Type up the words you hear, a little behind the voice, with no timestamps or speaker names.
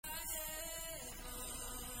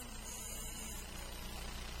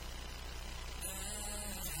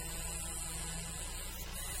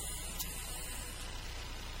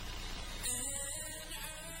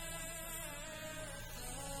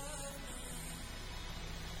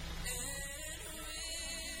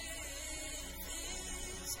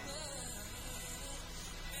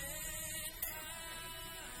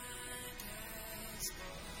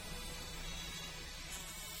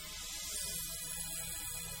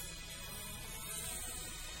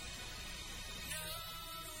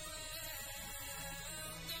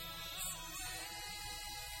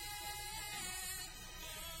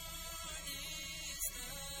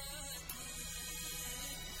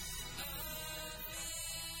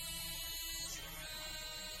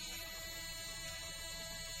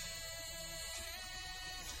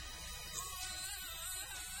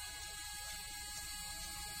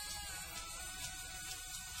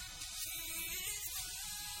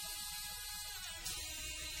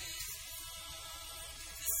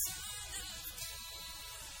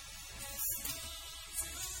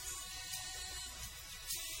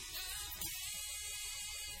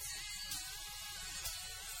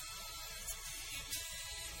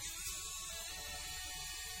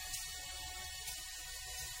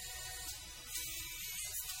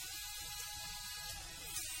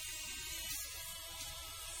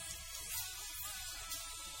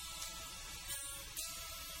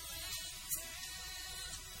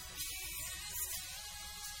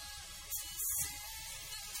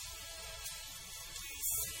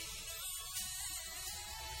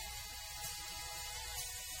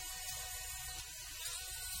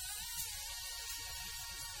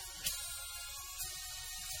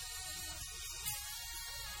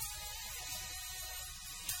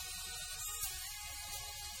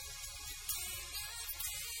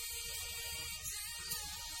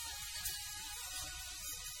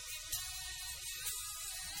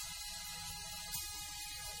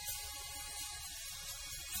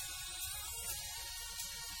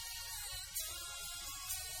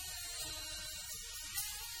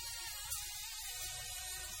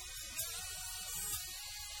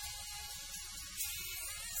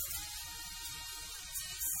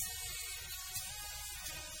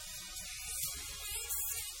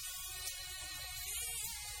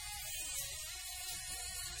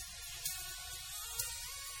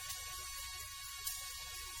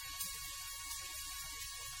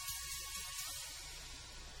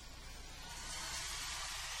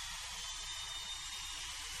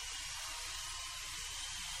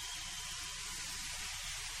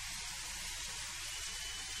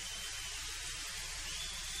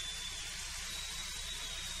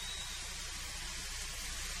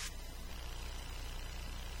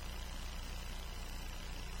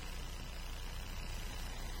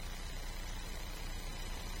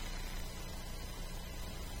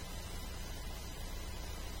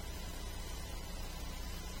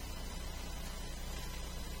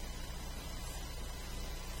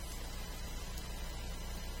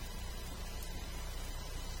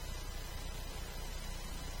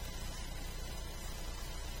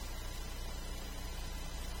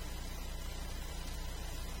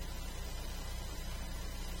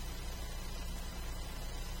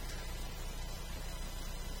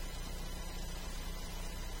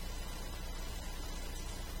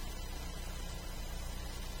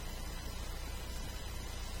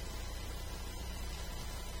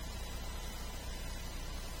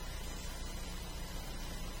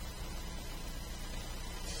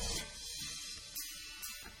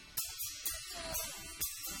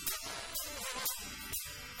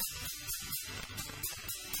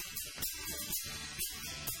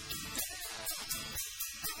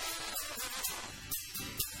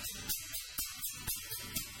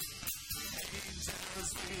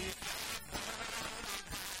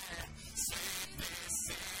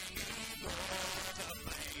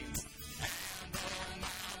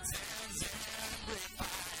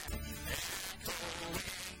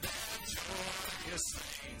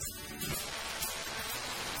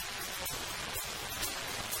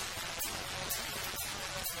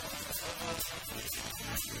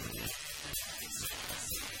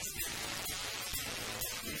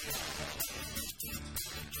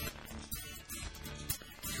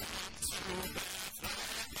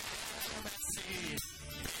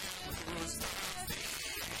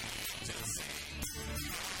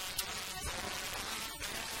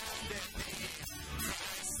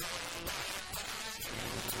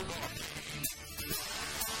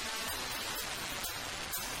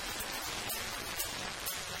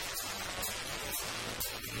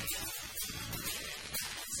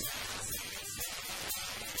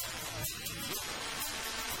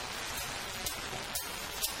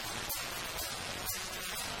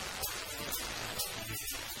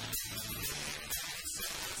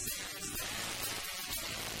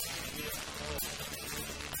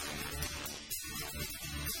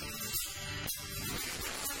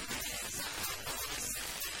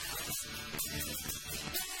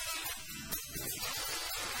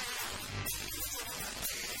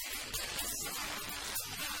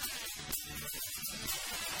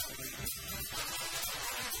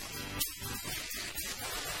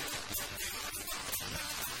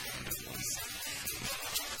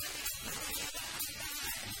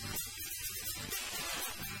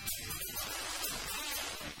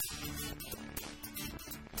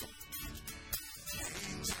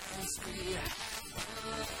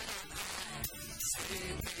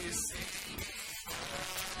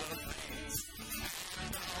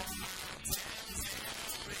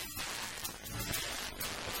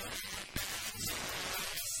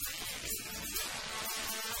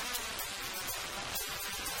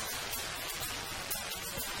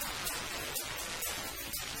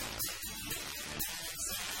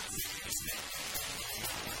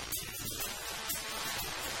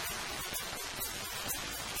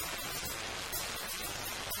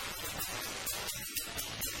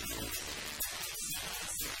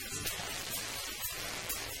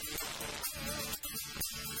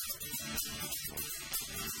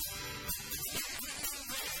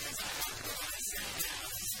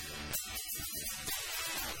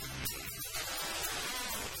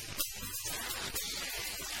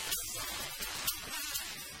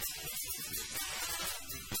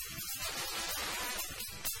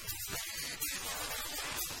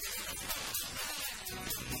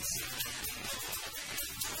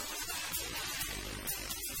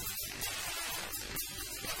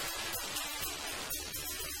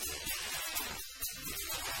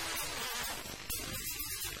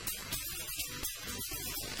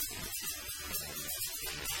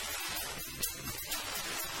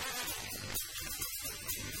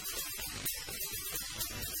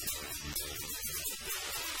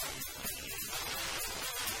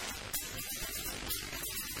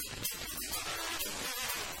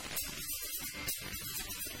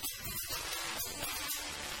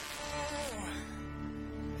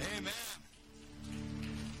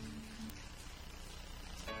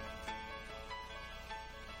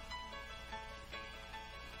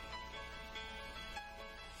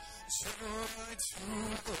Joy to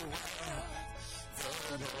the world, the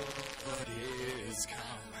Lord is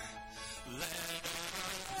come. Let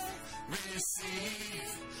earth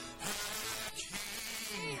receive her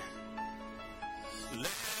King.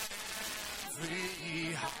 Let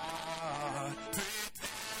every heart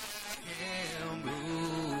prepare him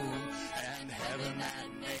room, and heaven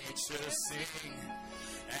and nature sing,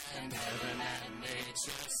 and heaven and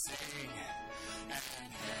nature sing,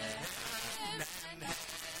 and heaven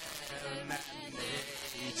and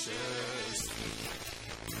nature sing.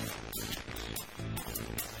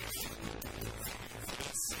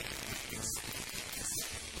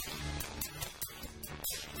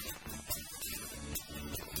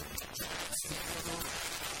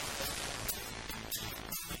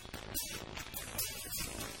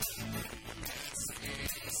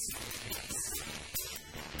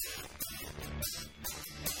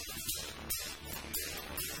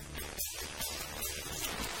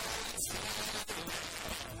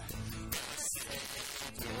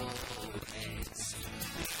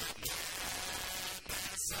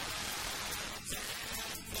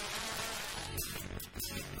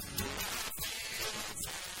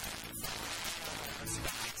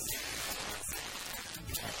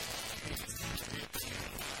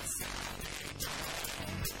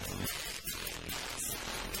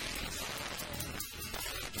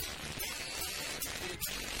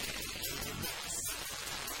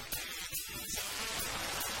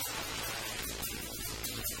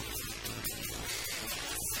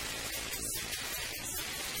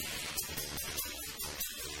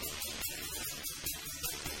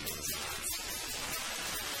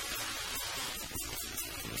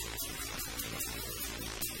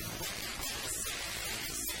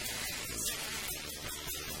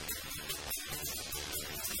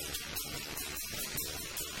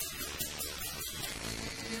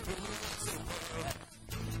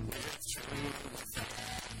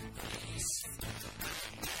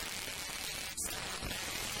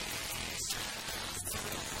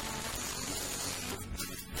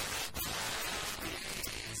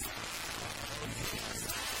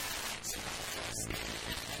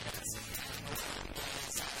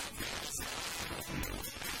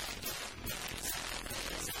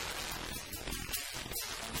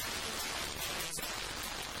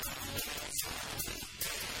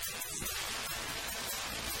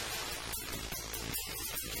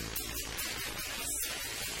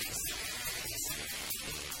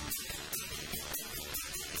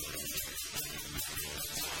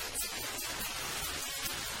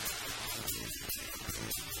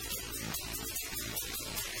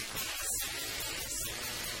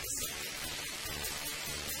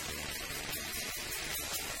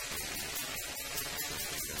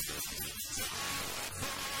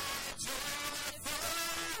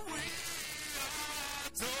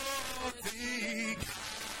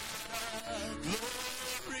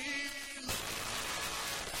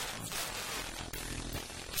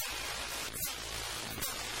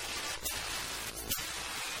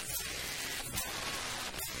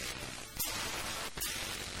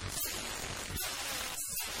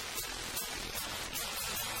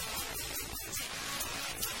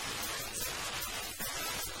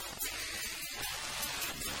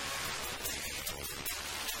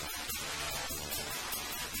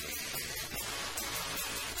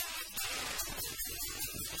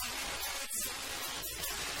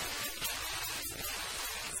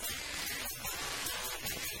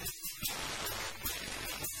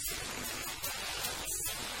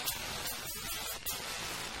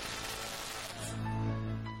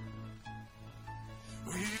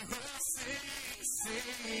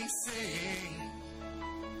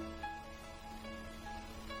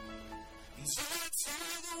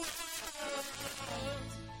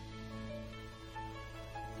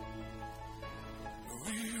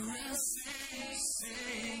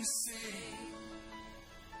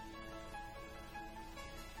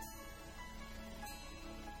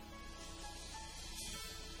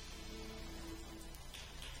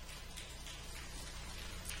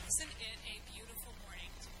 Isn't it a beautiful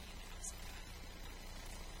morning to be in the house of God?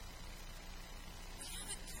 We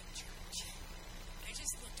have a good church. I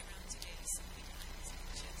just looked around today so many times and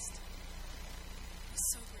just was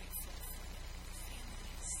so grateful for the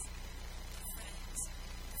families, the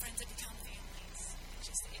friends that become families, and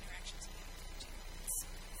just the interactions we have with each other. It's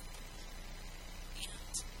so beautiful.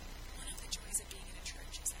 And one of the joys of being in a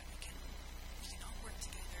church is that we can all work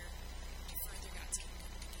together to further God's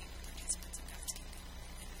kingdom, to be participants of God's kingdom.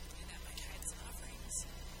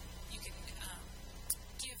 You can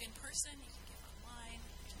give in person, you can give online,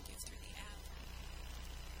 you can give through the app.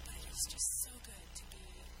 But it's just so good to be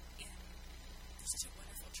in such a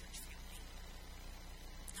wonderful church family.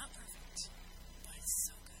 Not perfect, but it's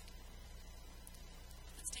so good.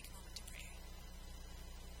 Let's take a moment to pray.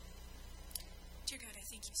 Dear God, I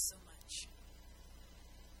thank you so much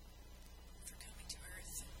for coming to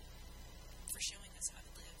earth, for showing us how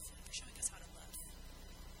to live, and for showing us how to love.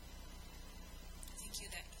 Thank you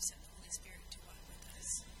that you sent the Holy Spirit to walk with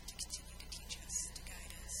us, to continue to teach us, to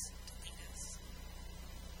guide us, to lead us.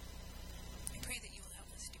 I pray that you will help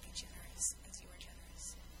us to be generous as you are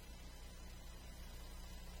generous,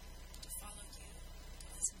 to follow you, to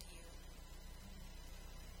listen to you,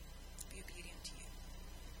 to be obedient to you.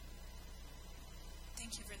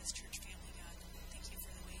 Thank you for this church family, God. Thank you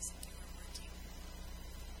for the ways that you are working.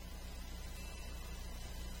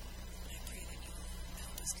 I pray that you will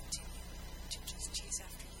help us continue to just chase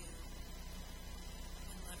after you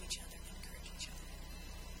and love each other and encourage each other.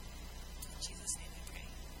 In Jesus' name I pray.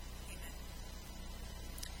 Amen.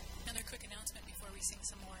 Another quick announcement before we sing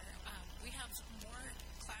some more. We have more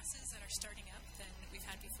classes that are starting up than we've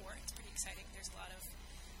had before. It's pretty exciting. There's a lot of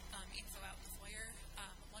info out in the foyer.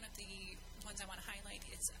 One of the ones I want to highlight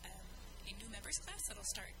is a new members class that'll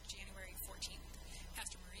start January 14th.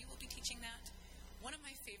 Pastor Marie will be teaching that. One of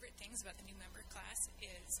my favorite things about the new member class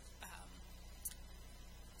is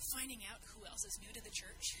finding out who else is new to the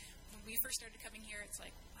church. When we first started coming here, it's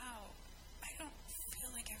like, wow, I don't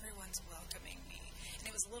feel like everyone's welcoming me. And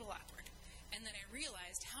it was a little awkward. And then I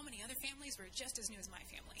realized how many other families were just as new as my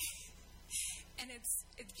family. And it's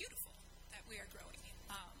beautiful that we are growing.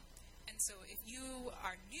 And so if you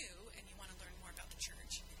are new and you want to learn more about the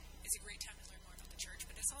church, it's a great time to learn more about the church.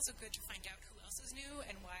 But it's also good to find out who else is new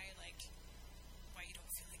and why you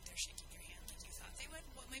don't feel like they're shaking your hand like you thought they would.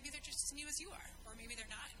 Well, maybe they're just as new as you are. Or maybe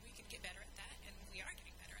they're not, and we can get better at that. And we are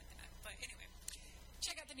getting better at that. But anyway,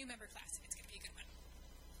 check out the new member class. It's going to be a good one.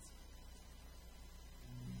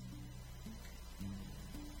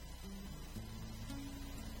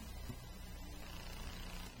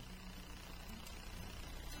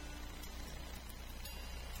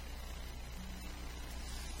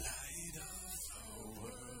 Light of the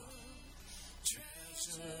world,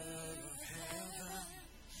 treasure of heaven,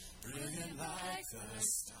 brilliant like the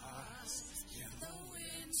stars in the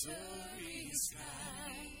wintry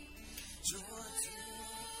sky. Joy to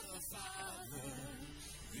the Father,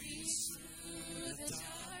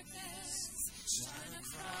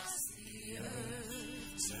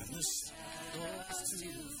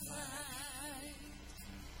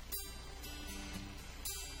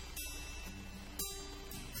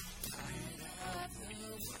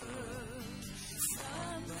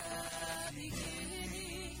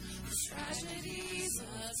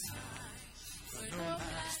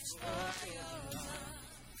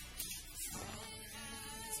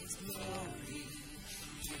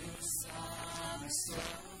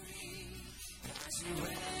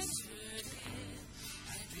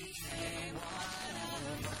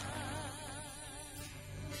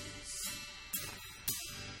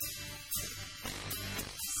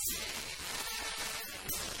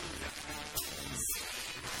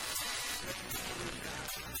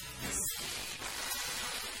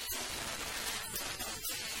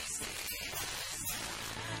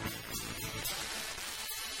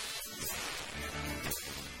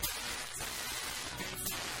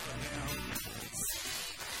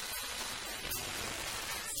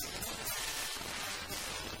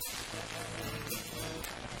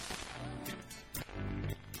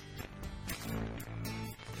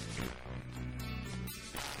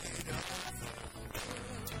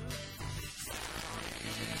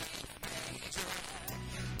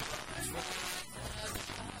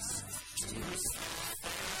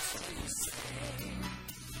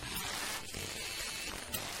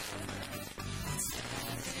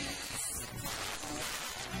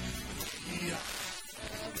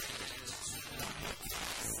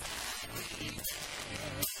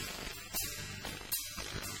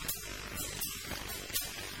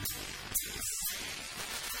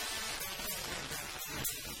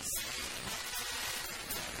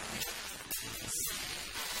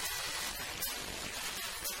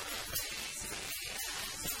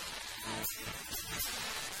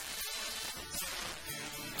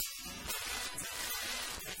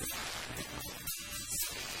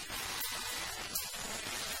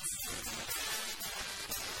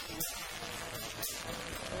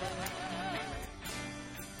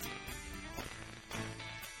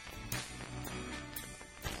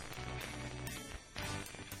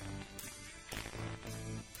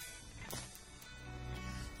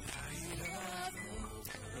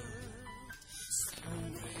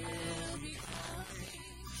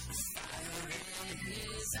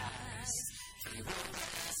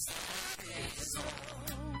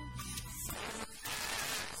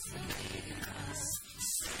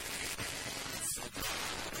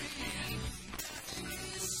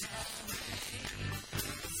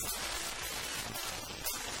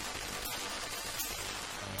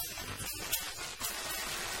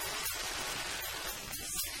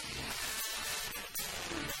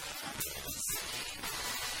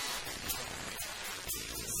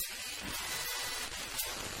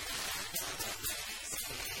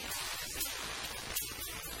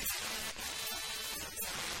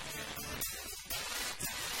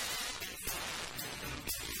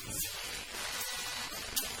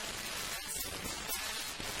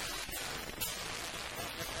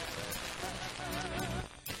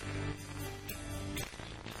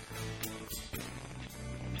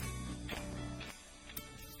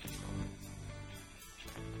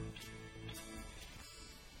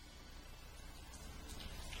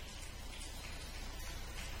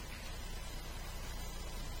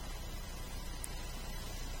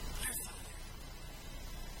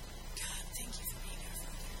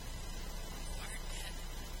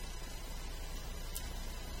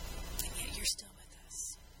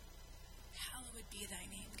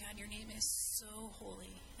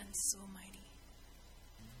 so mighty.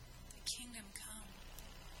 The kingdom come.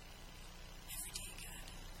 Every day, God,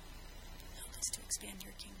 help us to expand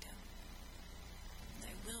your kingdom.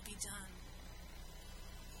 Thy will be done.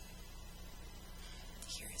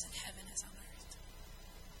 Here is in heaven as on earth.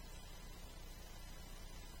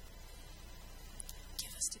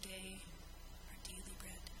 Give us today our daily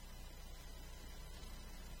bread.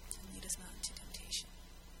 And lead us not into temptation,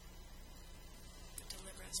 but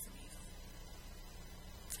deliver us from evil.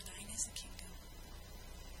 For thine is the kingdom,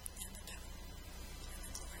 and the power, and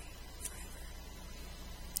the glory forever.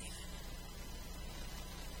 Amen.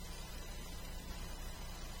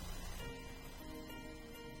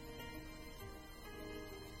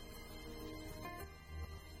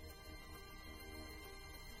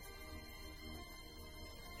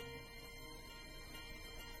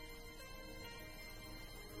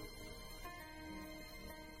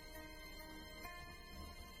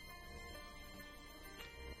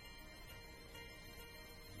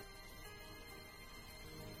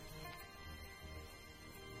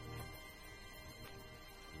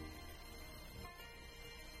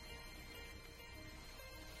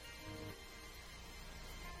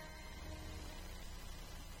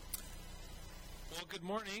 Well, good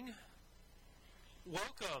morning.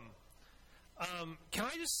 Welcome. Can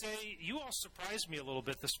I just say, you all surprised me a little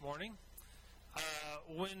bit this morning.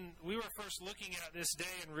 When we were first looking at this day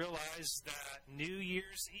and realized that New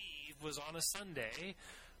Year's Eve was on a Sunday,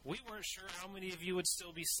 we weren't sure how many of you would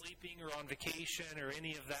still be sleeping or on vacation or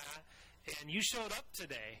any of that, and you showed up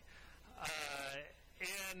today.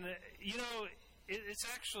 It's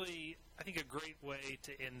actually, I think, a great way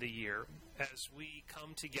to end the year as we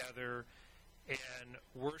come together and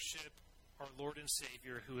worship our Lord and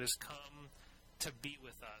Savior who has come to be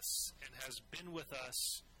with us and has been with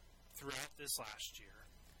us throughout this last year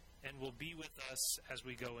and will be with us as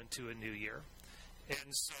we go into a new year.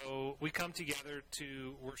 And so we come together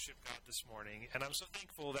to worship God this morning, and I'm so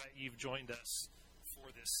thankful that you've joined us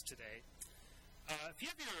for this today. If you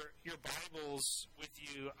have your Bibles with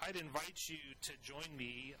you, I'd invite you to join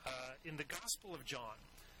me in the Gospel of John.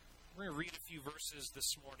 We're going to read a few verses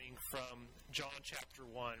this morning from John chapter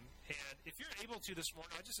 1. And if you're able to this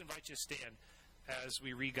morning, I just invite you to stand as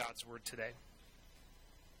we read God's Word today.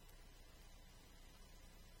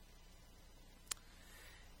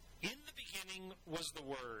 In the beginning was the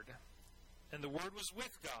Word, and the Word was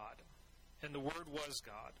with God, and the Word was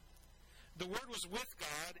God. The Word was with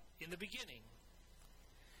God in the beginning.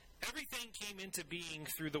 Everything came into being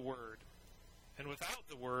through the Word, and without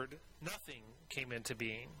the Word, nothing came into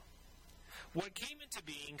being. What came into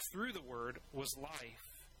being through the Word was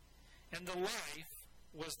life, and the life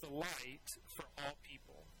was the light for all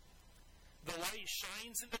people. The light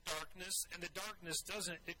shines in the darkness, and the darkness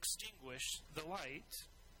doesn't extinguish the light.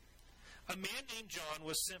 A man named John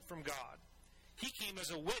was sent from God. He came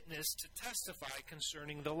as a witness to testify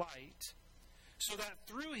concerning the light, so that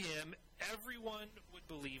through him everyone would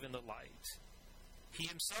believe in the light. He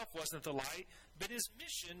himself wasn't the light, but his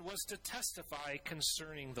mission was to testify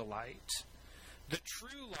concerning the light. The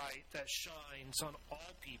true light that shines on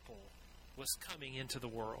all people was coming into the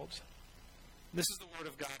world. This is the word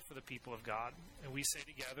of God for the people of God. And we say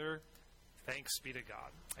together, thanks be to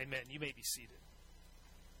God. Amen. You may be seated.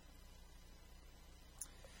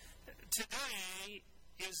 Today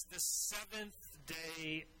is the 7th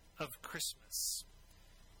day of Christmas.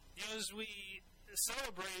 As we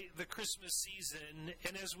celebrate the Christmas season,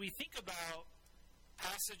 and as we think about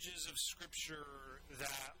passages of Scripture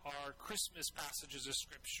that are Christmas passages of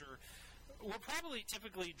Scripture, we're probably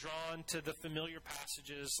typically drawn to the familiar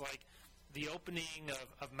passages like the opening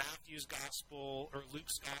of Matthew's Gospel or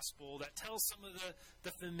Luke's Gospel that tells some of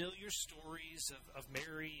the familiar stories of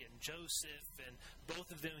Mary and Joseph, and both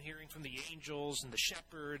of them hearing from the angels and the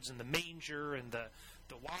shepherds and the manger and the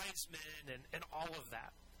wise men and all of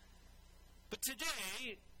that. But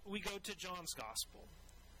today, we go to John's Gospel.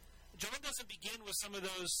 John doesn't begin with some of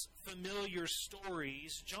those familiar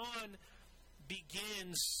stories. John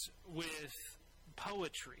begins with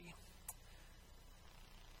poetry.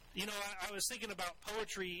 You know, I was thinking about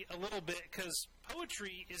poetry a little bit because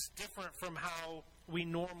poetry is different from how we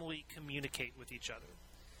normally communicate with each other.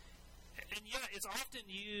 And yet, it's often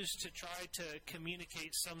used to try to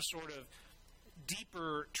communicate some sort of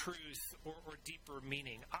deeper truth or deeper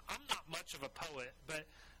meaning. I'm not much of a poet, but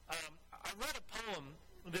I read a poem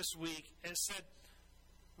this week and it said,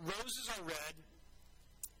 "Roses are red,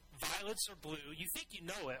 violets are blue." You think you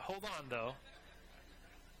know it. Hold on, though.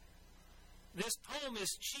 This poem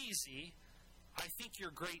is cheesy. I think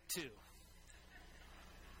you're great, too.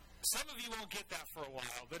 Some of you won't get that for a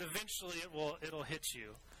while, but eventually it'll hit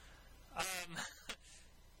you.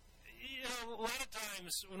 A lot of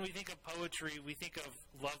times when we think of poetry, we think of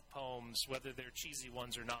love poems, whether they're cheesy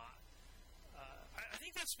ones or not. I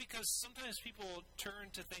think that's because sometimes people turn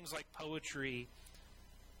to things like poetry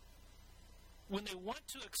when they want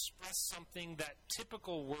to express something that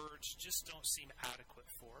typical words just don't seem adequate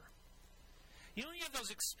for. You have those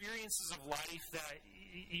experiences of life that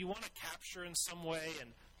you want to capture in some way,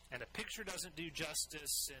 and a picture doesn't do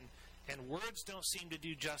justice, and words don't seem to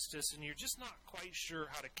do justice, and you're just not quite sure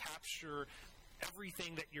how to capture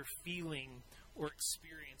everything that you're feeling or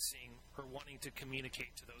experiencing or wanting to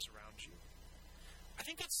communicate to those around you. I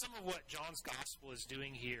think that's some of what John's gospel is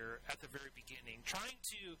doing here at the very beginning, trying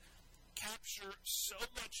to capture so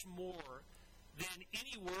much more than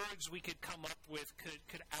any words we could come up with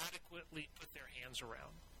could adequately put their hands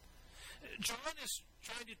around. John is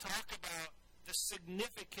trying to talk about the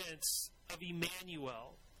significance of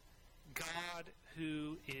Emmanuel, God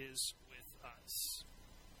who is with us.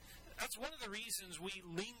 That's one of the reasons we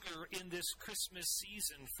linger in this Christmas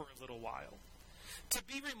season for a little while. To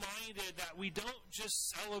be reminded that we don't just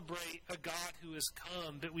celebrate a God who has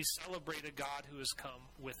come, but we celebrate a God who has come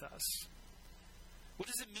with us. What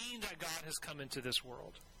does it mean that God has come into this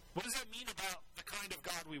world? What does that mean about the kind of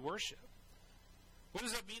God we worship? What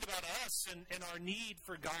does that mean about us and our need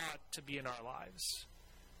for God to be in our lives?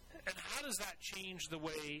 And how does that change the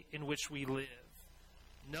way in which we live,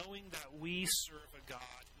 knowing that we serve a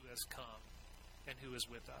God who has come and who is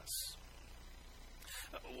with us?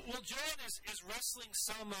 Well, John is wrestling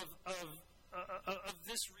some of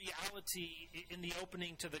this reality in the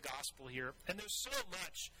opening to the gospel here. And there's so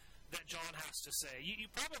much that John has to say. You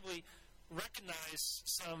probably recognize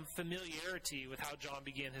some familiarity with how John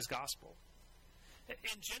began his gospel.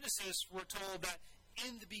 In Genesis, we're told that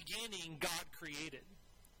in the beginning, God created.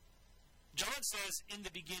 John says, in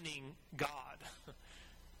the beginning, God.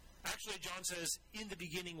 Actually, John says, in the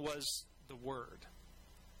beginning was the Word.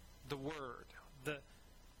 The Word.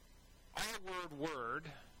 Our word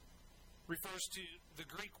refers to the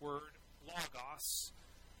Greek word logos.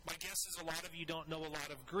 My guess is a lot of you don't know a lot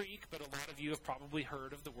of Greek, but a lot of you have probably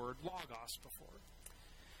heard of the word logos before.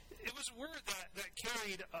 It was a word that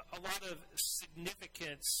carried a lot of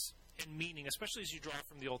significance and meaning, especially as you draw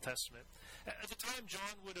from the Old Testament. At the time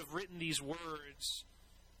John would have written these words,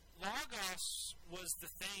 logos was the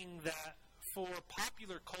thing that, for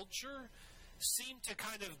popular culture, seemed to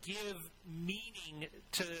kind of give meaning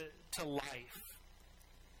to life.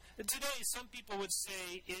 Today, some people would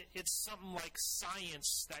say it's something like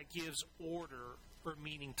science that gives order or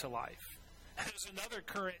meaning to life. There's another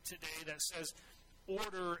current today that says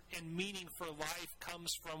order and meaning for life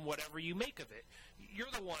comes from whatever you make of it.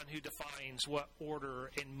 You're the one who defines what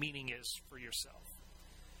order and meaning is for yourself.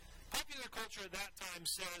 Popular culture at that time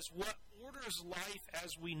says what orders life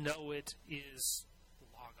as we know it is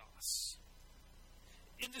logos.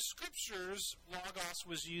 In the Scriptures, logos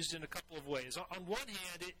was used in a couple of ways. On one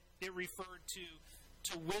hand, it referred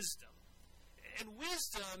to wisdom. And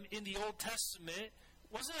wisdom in the Old Testament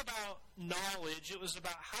wasn't about knowledge. It was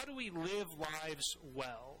about how do we live lives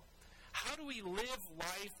well? How do we live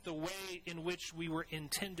life the way in which we were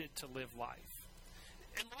intended to live life?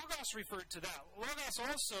 And logos referred to that. Logos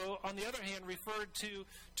also, on the other hand, referred to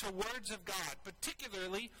words of God,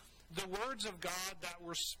 particularly the words of God that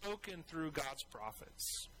were spoken through God's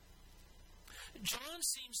prophets. John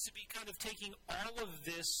seems to be kind of taking all of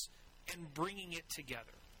this and bringing it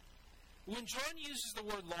together. When John uses the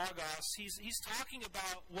word logos, he's talking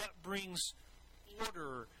about what brings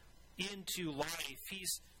order into life.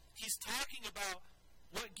 He's talking about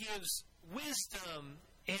what gives wisdom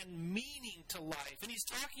and meaning to life. And he's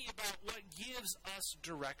talking about what gives us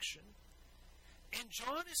direction. And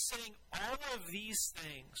John is saying all of these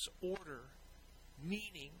things, order,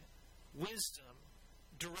 meaning, wisdom,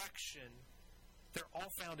 direction, they're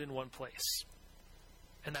all found in one place.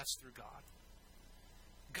 And that's through God.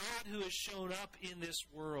 God who has shown up in this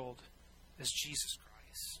world as Jesus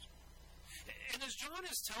Christ. And as John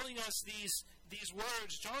is telling us these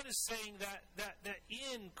words, John is saying that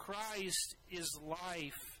in Christ is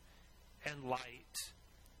life and light.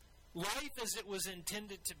 Life as it was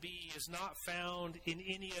intended to be is not found in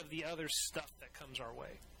any of the other stuff that comes our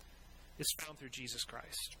way. It's found through Jesus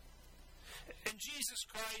Christ. And Jesus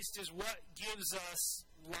Christ is what gives us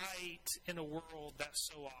light in a world that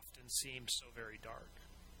so often seems so very dark.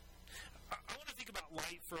 I want to think about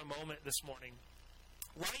light for a moment this morning.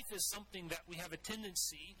 Life is something that we have a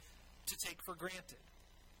tendency to take for granted.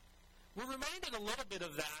 We're reminded a little bit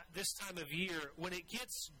of that this time of year when it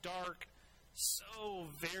gets dark so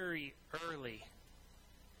very early.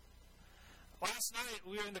 Last night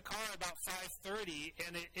we were in the car about 5:30,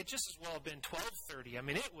 and it just as well have been 12:30. I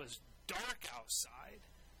mean, it was dark outside.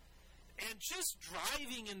 And just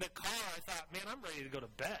driving in the car, I thought, man, I'm ready to go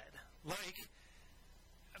to bed. But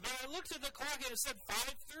I looked at the clock and it said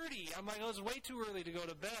 5:30. I'm like, oh, it's way too early to go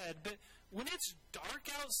to bed. But when it's dark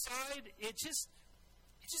outside, it just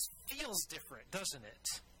feels different, doesn't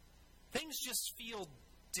it? Things just feel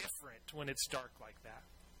different when it's dark like that.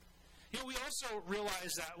 We also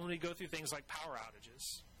realize that when we go through things like power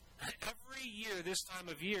outages. Every year, this time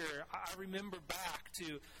of year, I remember back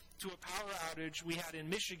to a power outage we had in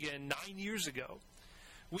Michigan 9 years ago.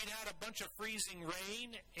 We'd had a bunch of freezing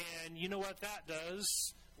rain, and you know what that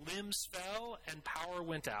does? Limbs fell, and power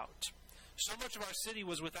went out. So much of our city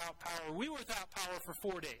was without power. We were without power for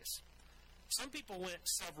 4 days. Some people went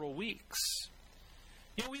several weeks.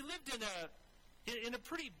 We lived in a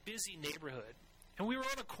pretty busy neighborhood, and we were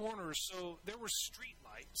on a corner, so there were street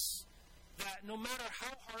lights that no matter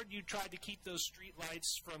how hard you tried to keep those street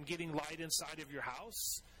lights from getting light inside of your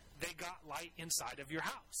house, they got light inside of your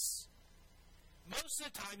house. Most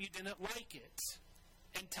of the time, you didn't like it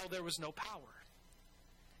until there was no power.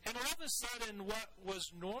 And all of a sudden, what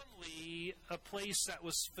was normally a place that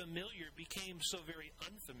was familiar became so very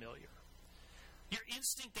unfamiliar. Your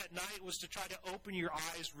instinct at night was to try to open your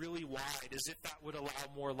eyes really wide, as if that would allow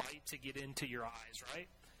more light to get into your eyes, right?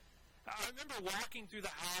 I remember walking through the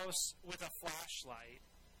house with a flashlight,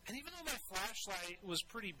 and even though my flashlight was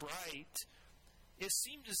pretty bright, it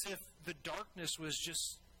seemed as if the darkness was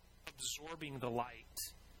just absorbing the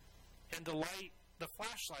light. And the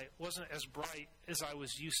flashlight wasn't as bright as I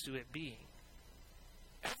was used to it being.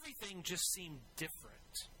 Everything just seemed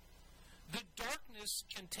different. The darkness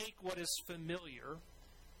can take what is familiar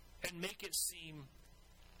and make it seem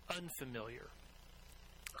unfamiliar.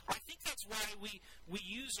 I think that's why we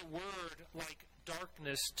use a word like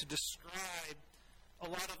darkness to describe a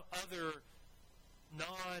lot of other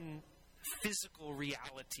non-physical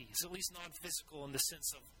realities, at least non-physical in the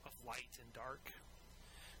sense of light and dark.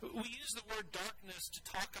 We use the word darkness to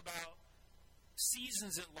talk about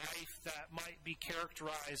seasons in life that might be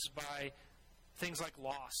characterized by things like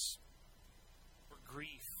loss, or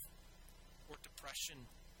grief, or depression,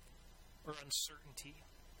 or uncertainty.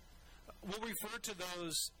 We'll refer to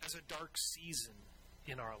those as a dark season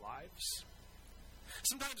in our lives.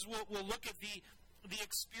 Sometimes we'll look at the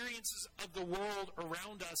experiences of the world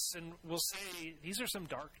around us and we'll say, these are some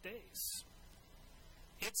dark days.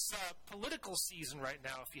 It's a political season right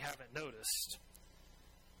now, if you haven't noticed.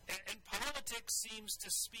 And politics seems to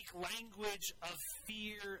speak language of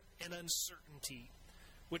fear and uncertainty,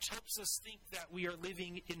 which helps us think that we are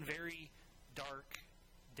living in very dark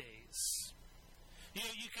days.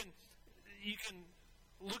 You can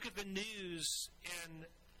look at the news, and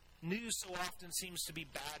news so often seems to be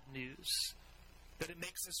bad news, that it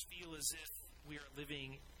makes us feel as if we are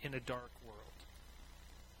living in a dark world.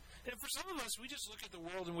 And for some of us, we just look at the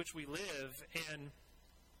world in which we live, and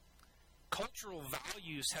cultural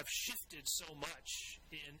values have shifted so much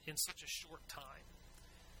in such a short time.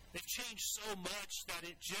 They've changed so much that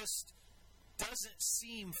it just doesn't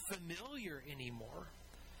seem familiar anymore.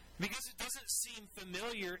 Because it doesn't seem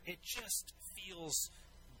familiar, it just feels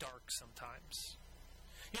dark sometimes.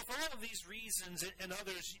 For all of these reasons and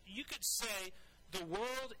others, you could say the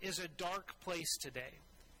world is a dark place today.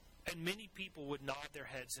 And many people would nod their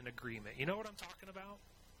heads in agreement. You know what I'm talking about?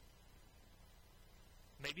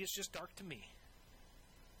 Maybe it's just dark to me.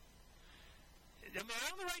 Am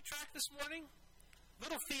I on the right track this morning?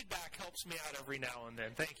 Little feedback helps me out every now and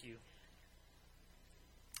then. Thank you.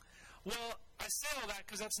 Well, I say all that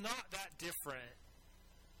because that's not that different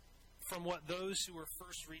from what those who were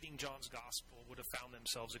first reading John's Gospel would have found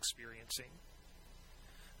themselves experiencing.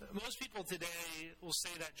 Most people today will say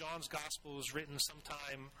that John's Gospel was written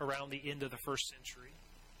sometime around the end of the first century.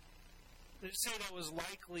 They say that was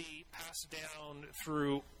likely passed down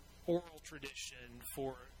through oral tradition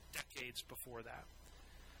for decades before that.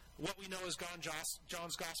 What we know as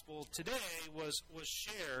John's Gospel today was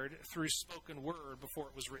shared through spoken word before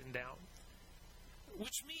it was written down.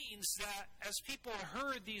 Which means that as people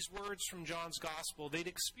heard these words from John's Gospel, they'd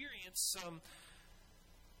experience some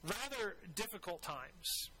rather difficult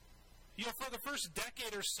times. For the first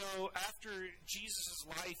decade or so after Jesus'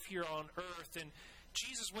 life here on earth, and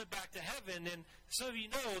Jesus went back to heaven, and some of you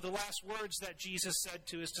know the last words that Jesus said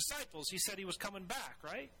to his disciples. He said he was coming back,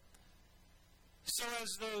 right? So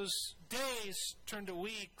as those days turned to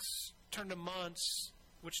weeks, turned to months,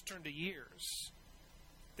 which turned to years,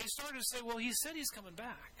 they started to say, well, he said he's coming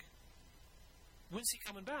back. When's he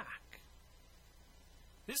coming back?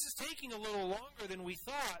 This is taking a little longer than we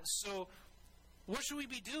thought, so what should we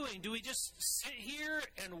be doing? Do we just sit here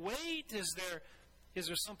and wait? Is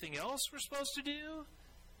there something else we're supposed to do?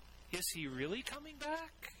 is he really coming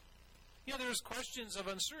back? There's questions of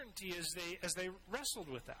uncertainty as they wrestled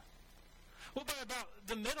with that. Well, by about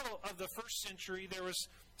the middle of the first century, there was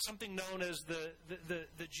something known as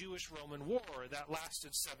the Jewish-Roman War that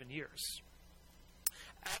lasted 7 years.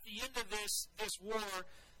 At the end of this war,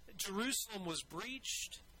 Jerusalem was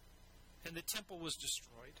breached and the temple was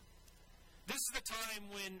destroyed. This is the time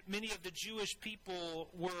when many of the Jewish people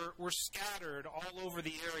were scattered all over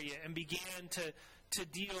the area and began to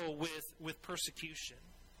deal with persecution.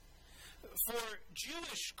 For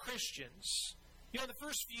Jewish Christians, in the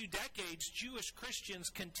first few decades, Jewish Christians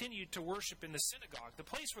continued to worship in the synagogue, the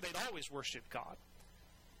place where they'd always worshiped God.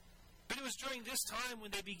 But it was during this time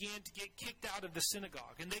when they began to get kicked out of the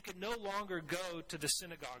synagogue, and they could no longer go to the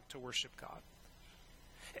synagogue to worship God.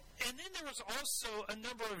 And then there was also a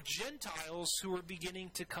number of Gentiles who were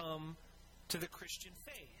beginning to come to the Christian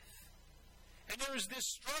faith. And there was this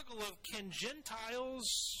struggle of, can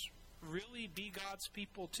Gentiles really be God's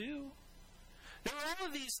people too? There were all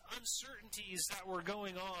of these uncertainties that were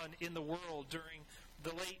going on in the world during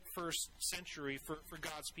the late first century for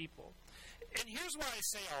God's people. And here's why I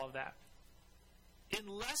say all of that. In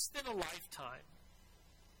less than a lifetime,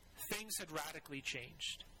 things had radically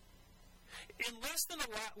changed. In less than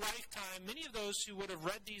a lifetime, many of those who would have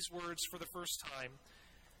read these words for the first time,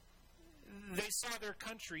 they saw their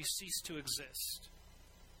country cease to exist.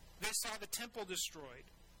 They saw the temple destroyed.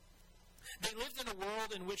 They lived in a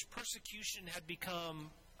world in which persecution had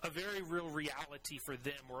become a very real reality for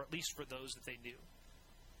them, or at least for those that they knew.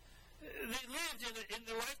 They lived in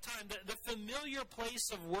their lifetime, the familiar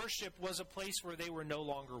place of worship was a place where they were no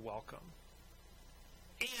longer welcome.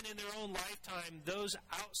 And in their own lifetime, those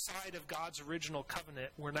outside of God's original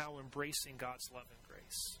covenant were now embracing God's love and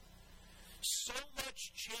grace. So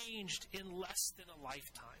much changed in less than a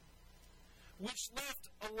lifetime, which left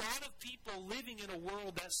a lot of people living in a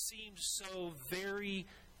world that seemed so very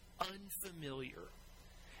unfamiliar.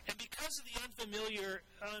 And because of the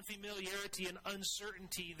unfamiliarity and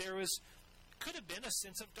uncertainty, could have been a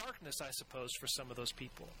sense of darkness, I suppose, for some of those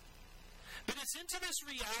people. But it's into this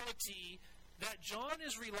reality that John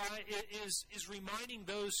is reminding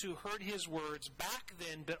those who heard his words back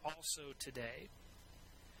then, but also today,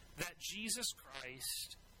 that Jesus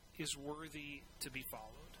Christ is worthy to be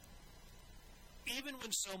followed. Even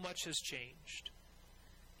when so much has changed,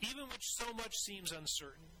 even when so much seems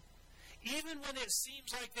uncertain, even when it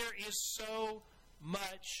seems like there is so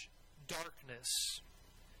much darkness,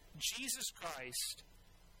 Jesus Christ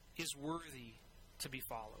is worthy to be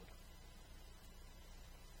followed.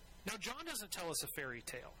 Now, John doesn't tell us a fairy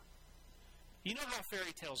tale. You know how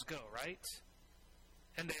fairy tales go, right?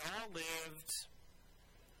 And they all lived.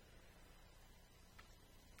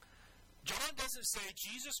 John doesn't say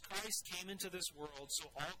Jesus Christ came into this world so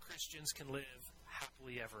all Christians can live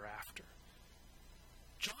happily ever after.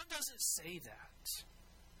 John doesn't say that.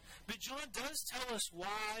 But John does tell us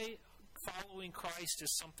why following Christ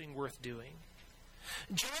is something worth doing.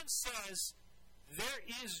 John says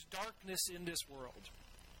there is darkness in this world.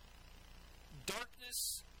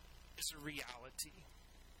 Darkness is a reality.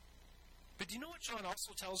 But do you know what John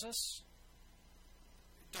also tells us?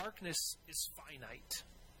 Darkness is finite.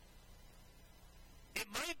 It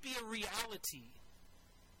might be a reality,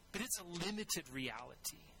 but it's a limited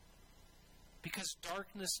reality. Because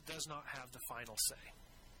darkness does not have the final say.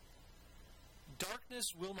 Darkness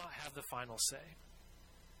will not have the final say.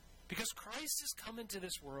 Because Christ has come into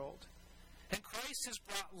this world, and Christ has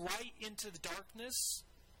brought light into the darkness,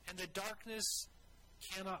 and the darkness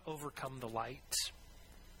cannot overcome the light.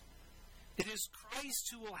 It is Christ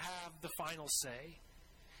who will have the final say.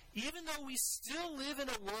 Even though we still live in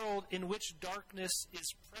a world in which darkness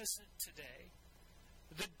is present today,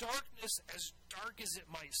 the darkness, as dark as it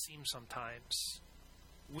might seem sometimes,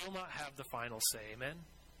 will not have the final say. Amen?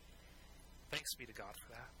 Thanks be to God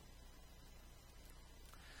for that.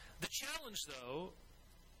 The challenge, though,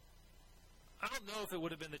 I don't know if it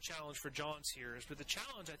would have been the challenge for John's hearers, but the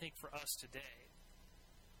challenge, I think, for us today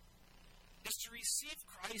is to receive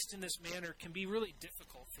Christ in this manner can be really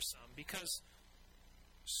difficult for some, because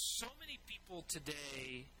so many people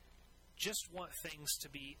today just want things to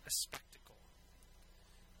be a spectacle.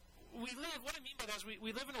 What I mean by that is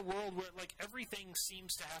we live in a world where everything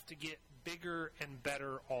seems to have to get bigger and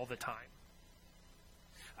better all the time.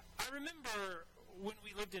 I remember when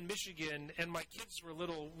we lived in Michigan and my kids were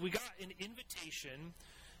little, we got an invitation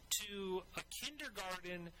to a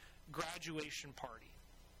kindergarten graduation party.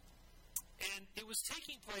 And it was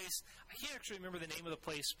taking place, I can't actually remember the name of the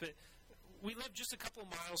place, but we lived just a couple of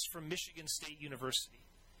miles from Michigan State University.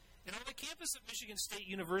 And on the campus of Michigan State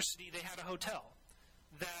University, they had a hotel.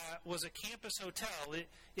 that was a campus hotel.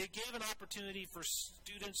 It gave an opportunity for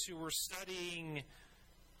students who were studying,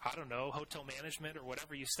 I don't know, hotel management or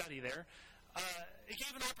whatever you study there. It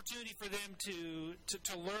gave an opportunity for them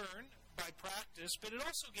to learn by practice, but it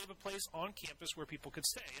also gave a place on campus where people could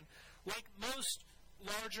stay. And like most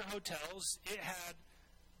larger hotels, it had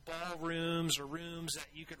ballrooms or rooms that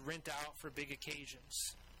you could rent out for big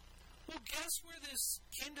occasions. Well, guess where this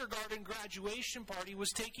kindergarten graduation party was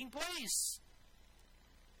taking place?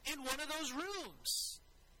 In one of those rooms.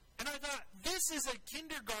 And I thought, this is a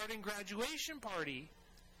kindergarten graduation party.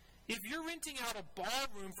 If you're renting out a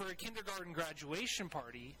ballroom for a kindergarten graduation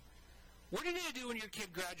party, what are you going to do when your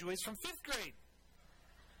kid graduates from 5th grade?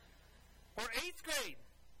 Or 8th grade?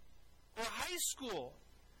 Or high school?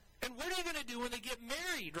 And what are you going to do when they get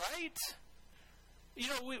married, right? You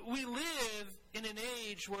know, we live in an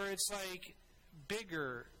age where it's like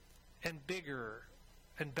bigger and bigger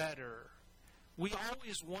and better. We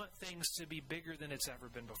always want things to be bigger than it's ever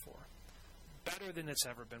been before. Better than it's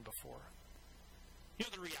ever been before. You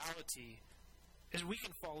know, the reality is we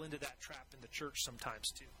can fall into that trap in the church sometimes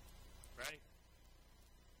too, right?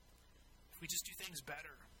 If we just do things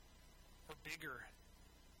better or bigger,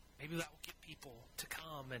 maybe that will get people to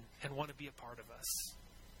come and want to be a part of us.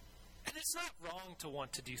 And it's not wrong to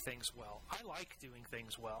want to do things well. I like doing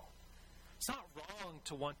things well. It's not wrong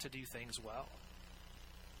to want to do things well.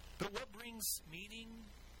 But what brings meaning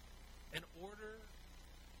and order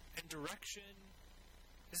and direction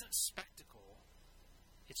isn't spectacle.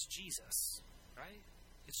 It's Jesus, right?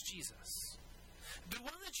 It's Jesus. But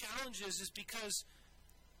one of the challenges is because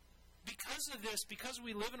of this, because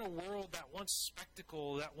we live in a world that wants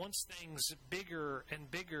spectacle, that wants things bigger and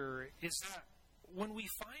bigger, is that when we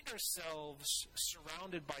find ourselves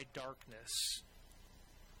surrounded by darkness,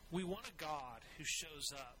 we want a God who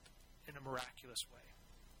shows up in a miraculous way.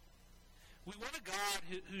 We want a God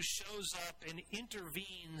who shows up and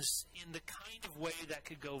intervenes in the kind of way that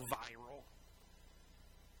could go viral.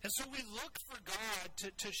 And so we look for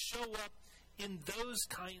God to show up in those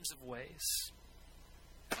kinds of ways.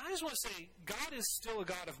 And I just want to say, God is still a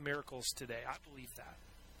God of miracles today. I believe that.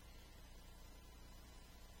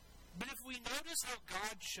 But if we notice how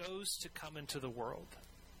God chose to come into the world,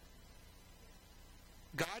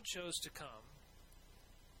 God chose to come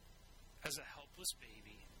as a helpless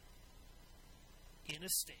baby in a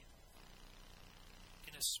stable,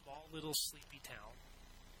 in a small little sleepy town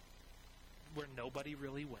where nobody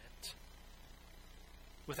really went,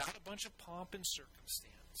 without a bunch of pomp and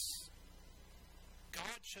circumstance.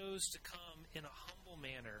 God chose to come in a humble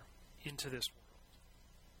manner into this world.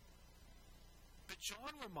 But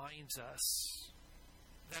John reminds us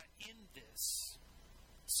that in this,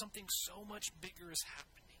 something so much bigger is happening.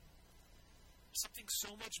 Something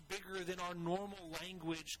so much bigger than our normal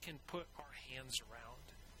language can put our hands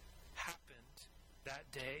around happened that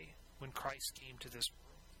day when Christ came to this world.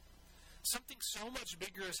 Something so much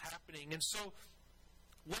bigger is happening. And so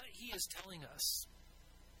what he is telling us,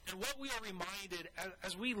 and what we are reminded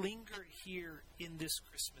as we linger here in this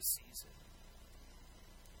Christmas season,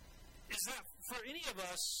 is that for any of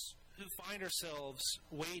us who find ourselves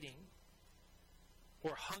waiting,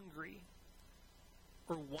 or hungry,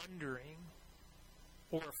 or wondering,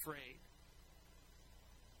 or afraid,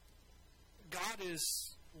 God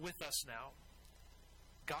is with us now.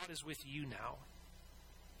 God is with you now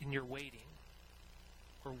in your waiting,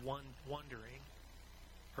 or wondering,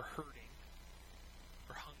 or hurting,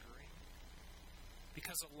 or hungering.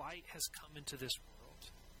 Because a light has come into this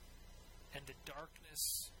world, and the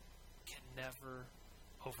darkness can never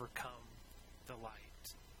overcome the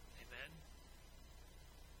light. Amen?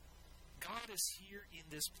 God is here in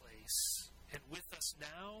this place, and with us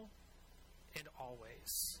now and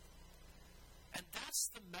always. And that's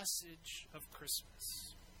the message of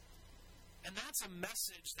Christmas. And that's a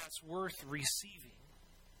message that's worth receiving,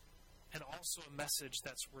 and also a message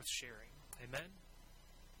that's worth sharing. Amen?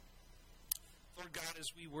 Lord God, as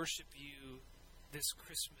we worship you this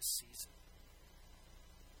Christmas season,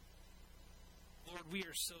 Lord, we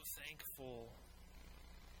are so thankful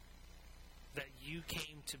that you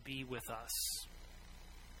came to be with us.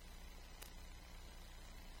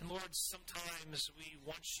 And Lord, sometimes we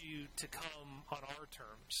want you to come on our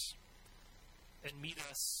terms and meet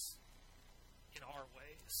us in our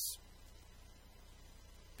ways.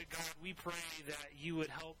 But God, we pray that you would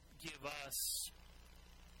help give us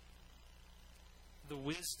the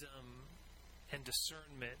wisdom and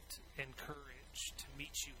discernment and courage to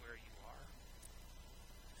meet you where you are.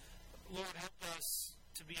 Lord, help us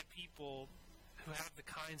to be a people who have the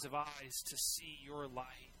kinds of eyes to see your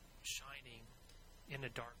light shining in a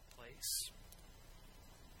dark place,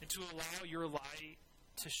 and to allow your light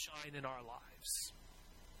to shine in our lives,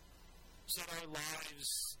 so that our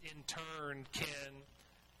lives in turn can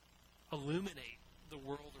illuminate the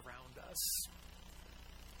world around us,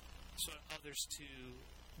 so that others too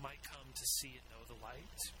might come to see and know the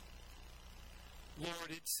light. Lord,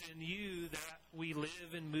 it's in you that we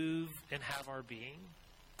live and move and have our being.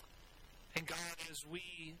 And God, as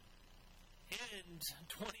we end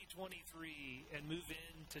 2023 and move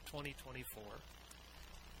into 2024,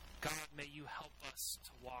 God, may you help us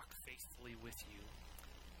to walk faithfully with you.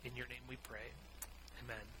 In your name we pray.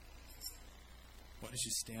 Amen. Why don't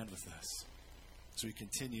you stand with us as we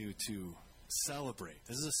continue to celebrate?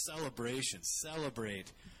 This is a celebration.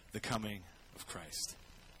 Celebrate the coming of Christ.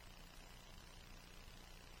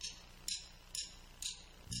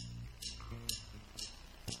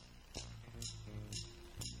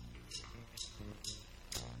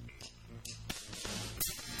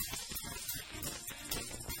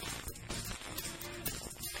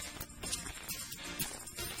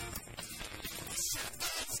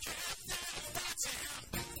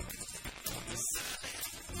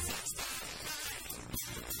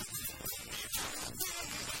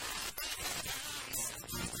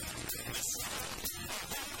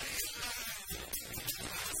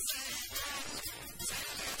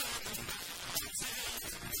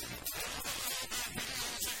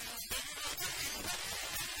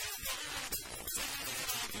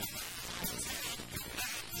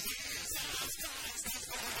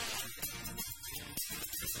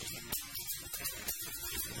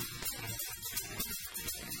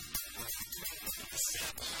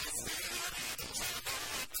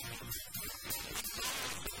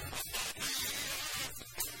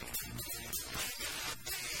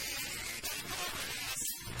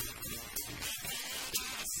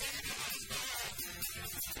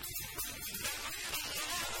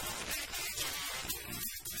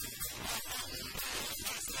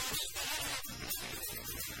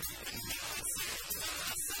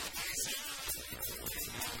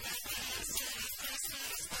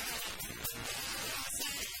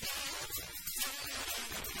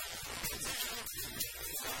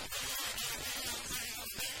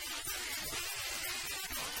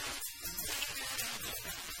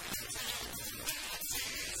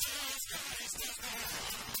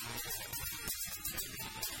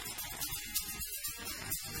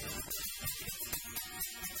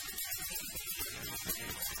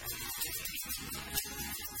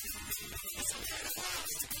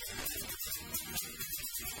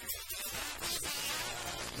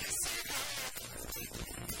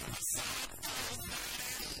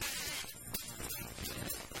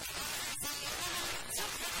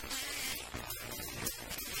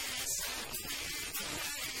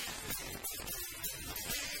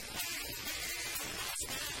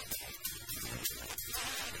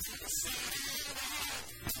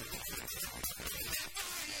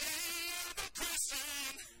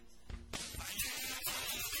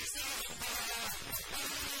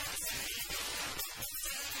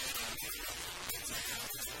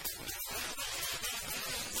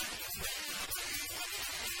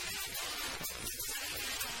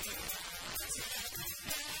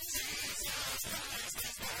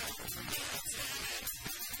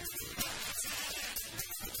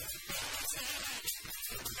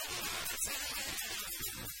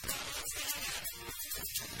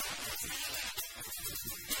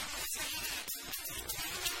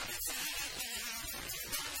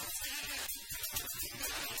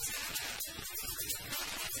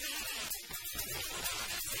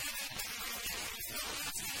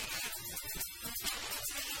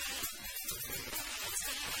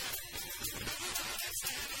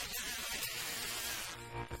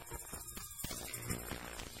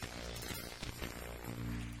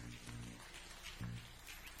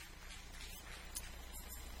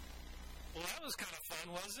 That was kind of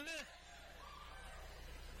fun, wasn't it?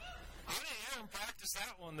 I didn't hear him practice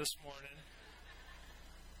that one this morning.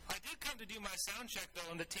 I did come to do my sound check,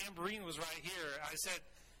 though, and the tambourine was right here. I said,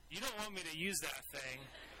 you don't want me to use that thing.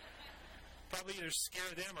 Probably either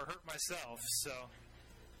scare them or hurt myself, so.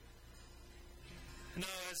 No,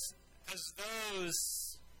 as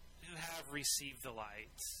those who have received the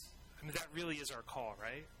light, I mean, that really is our call,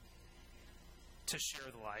 right? To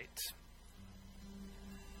share the light.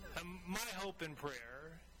 My hope and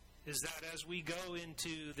prayer is that as we go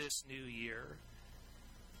into this new year,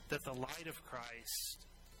 that the light of Christ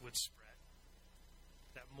would spread,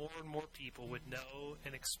 that more and more people would know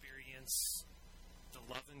and experience the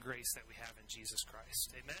love and grace that we have in Jesus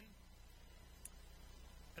Christ. Amen?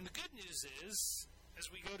 And the good news is,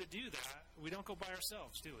 as we go to do that, we don't go by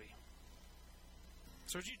ourselves, do we?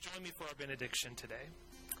 So would you join me for our benediction today?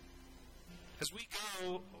 As we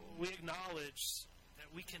go, we acknowledge that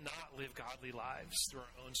we cannot live godly lives through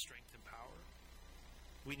our own strength and power.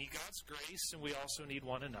 We need God's grace, and we also need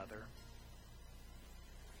one another.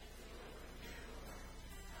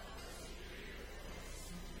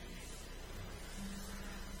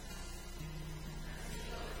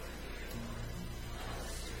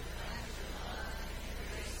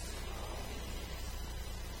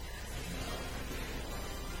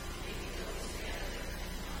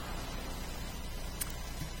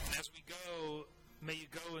 May you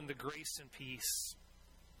go in the grace and peace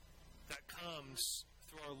that comes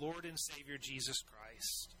through our Lord and Savior Jesus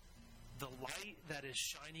Christ, the light that is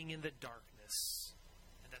shining in the darkness,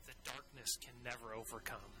 and that the darkness can never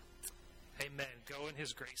overcome. Amen. Go in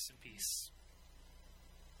his grace and peace.